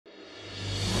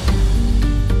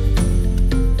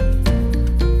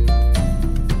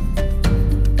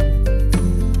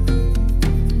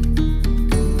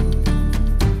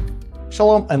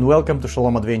Shalom and welcome to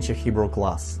Shalom Adventure Hebrew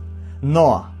class.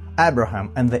 Noah,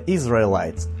 Abraham and the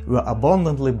Israelites were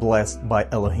abundantly blessed by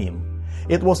Elohim.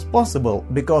 It was possible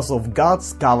because of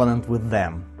God's covenant with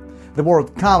them. The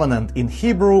word covenant in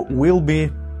Hebrew will be...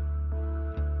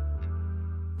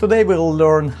 Today we will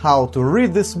learn how to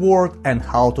read this word and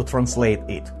how to translate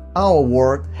it. Our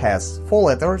word has 4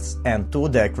 letters and 2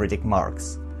 diacritic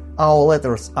marks. Our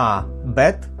letters are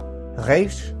Bet,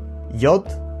 Resh, Yod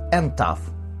and Taf.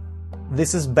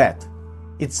 This is Bet.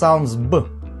 It sounds B,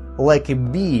 like a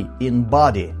bee in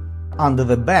body. Under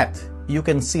the Bet, you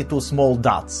can see 2 small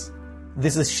dots.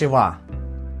 This is Shiva.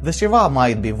 The Shiva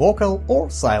might be vocal or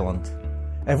silent.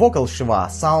 A vocal Shiva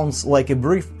sounds like a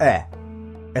brief A.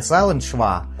 A silent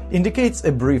Shiva indicates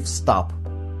a brief stop.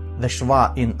 The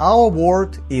Shiva in our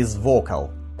word is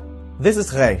vocal. This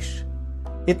is Resh.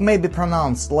 It may be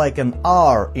pronounced like an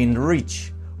R in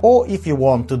rich, or if you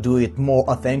want to do it more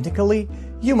authentically,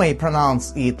 you may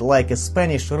pronounce it like a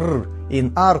Spanish R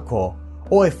in arco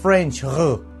or a French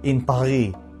R in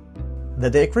Paris. The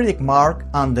diacritic mark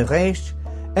under Resh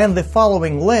and the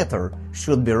following letter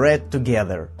should be read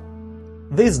together.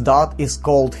 This dot is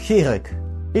called Hirek.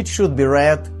 It should be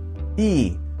read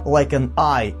E, like an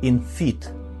I in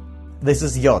feet. This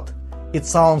is Yod. It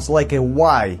sounds like a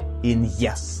Y in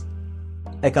yes.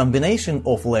 A combination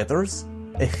of letters,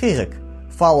 a Hirek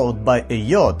followed by a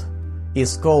Yod,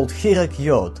 is called Hirek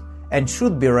Yod and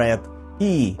should be read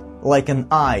E, like an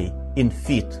I in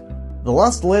feet. The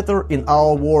last letter in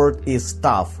our word is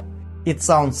Taf. It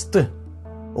sounds T,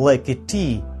 like a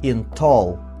T in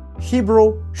tall.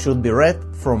 Hebrew should be read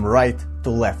from right to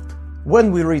left.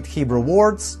 When we read Hebrew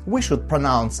words, we should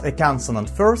pronounce a consonant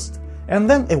first and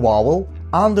then a vowel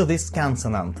under this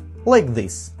consonant, like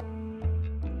this.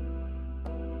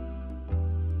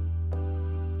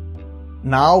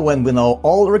 Now, when we know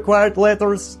all required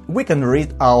letters, we can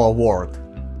read our word.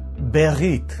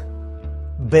 Berit.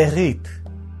 Berit.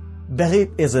 Berit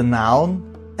is a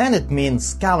noun and it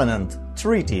means covenant,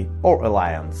 treaty or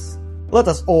alliance. Let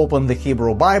us open the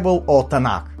Hebrew Bible or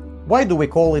Tanakh. Why do we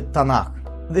call it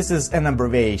Tanakh? This is an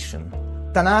abbreviation.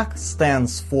 Tanakh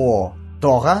stands for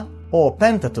Torah or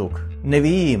Pentateuch,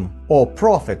 Nevi'im or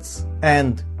prophets,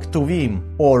 and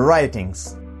Ktuvim or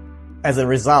writings. As a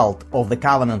result of the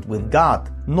covenant with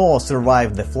God, Noah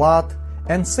survived the flood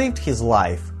and saved his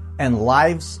life and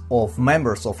lives of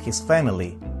members of his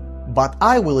family. But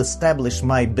I will establish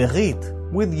my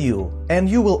Berit with you, and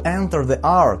you will enter the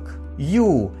ark,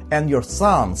 you and your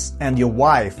sons and your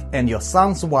wife and your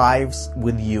sons' wives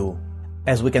with you.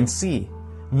 As we can see,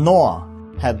 Noah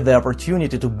had the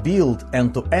opportunity to build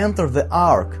and to enter the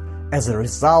ark as a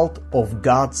result of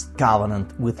God's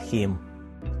covenant with him.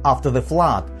 After the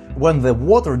flood, when the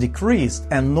water decreased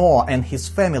and Noah and his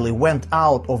family went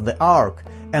out of the ark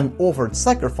and offered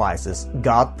sacrifices,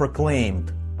 God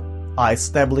proclaimed, I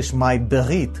establish my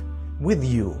Berit with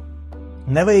you.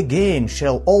 Never again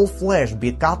shall all flesh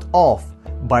be cut off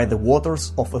by the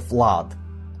waters of a flood,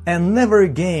 and never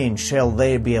again shall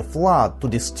there be a flood to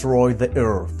destroy the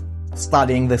earth.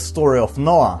 Studying the story of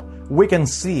Noah, we can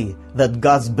see that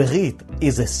God's Berit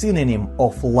is a synonym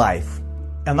of life.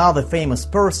 Another famous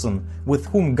person with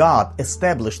whom God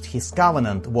established his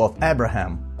covenant was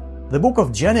Abraham. The book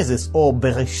of Genesis or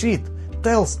Bereshit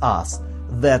tells us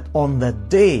that on that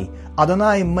day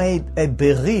Adonai made a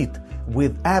Berit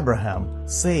with Abraham,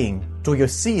 saying, To your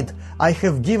seed I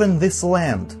have given this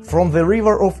land, from the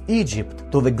river of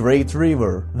Egypt to the great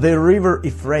river, the river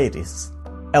Euphrates.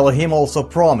 Elohim also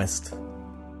promised,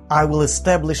 I will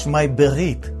establish my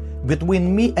Berit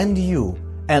between me and you,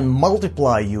 and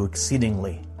multiply you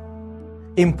exceedingly.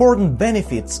 Important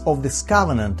benefits of this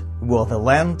covenant were the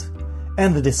land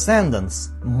and the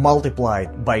descendants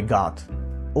multiplied by God.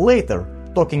 Later,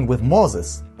 talking with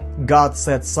Moses, God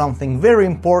said something very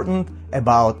important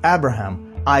about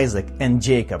Abraham, Isaac, and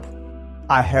Jacob.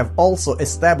 I have also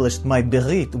established my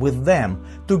Berit with them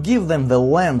to give them the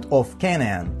land of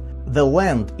Canaan, the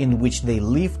land in which they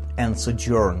lived and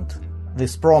sojourned.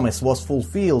 This promise was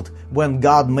fulfilled when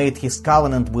God made his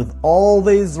covenant with all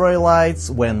the Israelites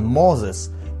when Moses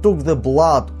took the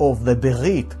blood of the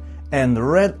Berit and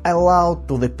read aloud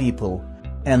to the people.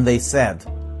 And they said,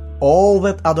 All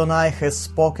that Adonai has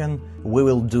spoken we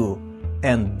will do,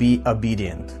 and be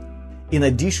obedient. In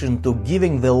addition to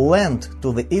giving the land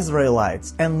to the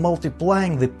Israelites and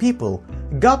multiplying the people,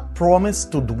 God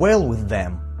promised to dwell with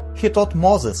them. He taught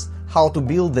Moses how to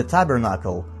build the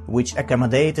tabernacle, which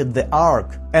accommodated the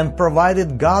ark and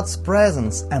provided God's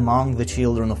presence among the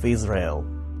children of Israel.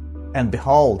 And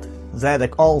behold,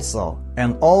 Zadok also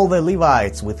and all the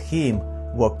Levites with him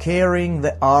were carrying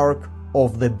the ark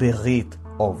of the Berit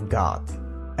of God.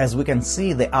 As we can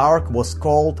see, the Ark was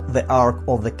called the Ark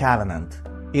of the Covenant.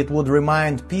 It would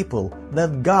remind people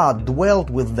that God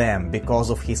dwelt with them because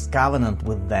of His covenant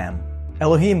with them.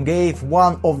 Elohim gave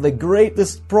one of the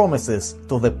greatest promises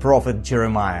to the prophet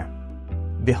Jeremiah.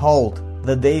 Behold,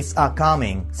 the days are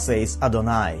coming, says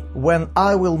Adonai, when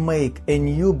I will make a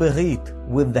new Berit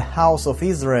with the house of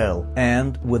Israel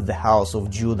and with the house of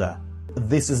Judah.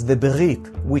 This is the Berit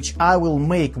which I will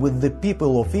make with the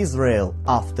people of Israel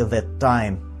after that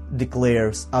time,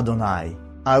 declares Adonai.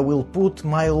 I will put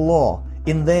my law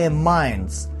in their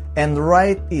minds and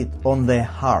write it on their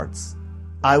hearts.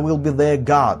 I will be their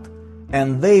God,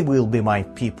 and they will be my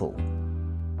people.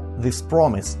 This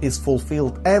promise is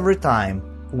fulfilled every time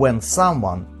when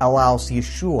someone allows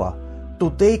Yeshua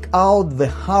to take out the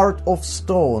heart of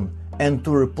stone and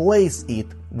to replace it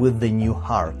with the new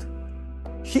heart.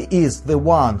 He is the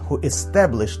one who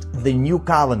established the new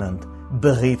covenant,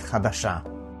 Berit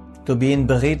Hadasha. To be in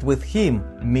Berit with Him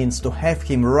means to have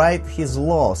Him write His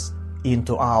laws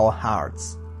into our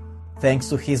hearts. Thanks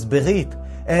to His Berit,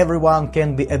 everyone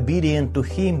can be obedient to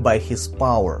Him by His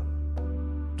power.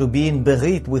 To be in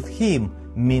Berit with Him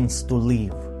means to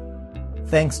live.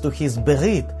 Thanks to His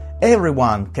Berit,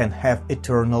 everyone can have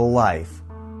eternal life.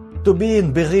 To be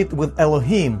in Berit with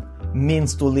Elohim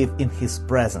means to live in His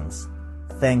presence.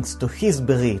 Thanks to His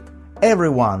Berit,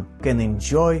 everyone can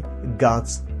enjoy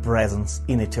God's presence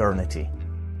in eternity.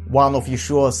 One of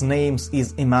Yeshua's names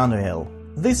is Emmanuel.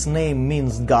 This name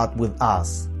means God with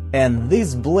us, and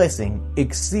this blessing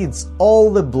exceeds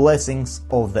all the blessings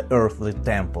of the earthly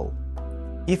temple.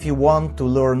 If you want to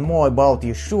learn more about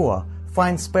Yeshua,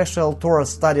 find special Torah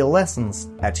study lessons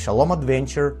at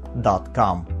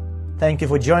shalomadventure.com. Thank you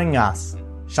for joining us.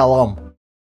 Shalom.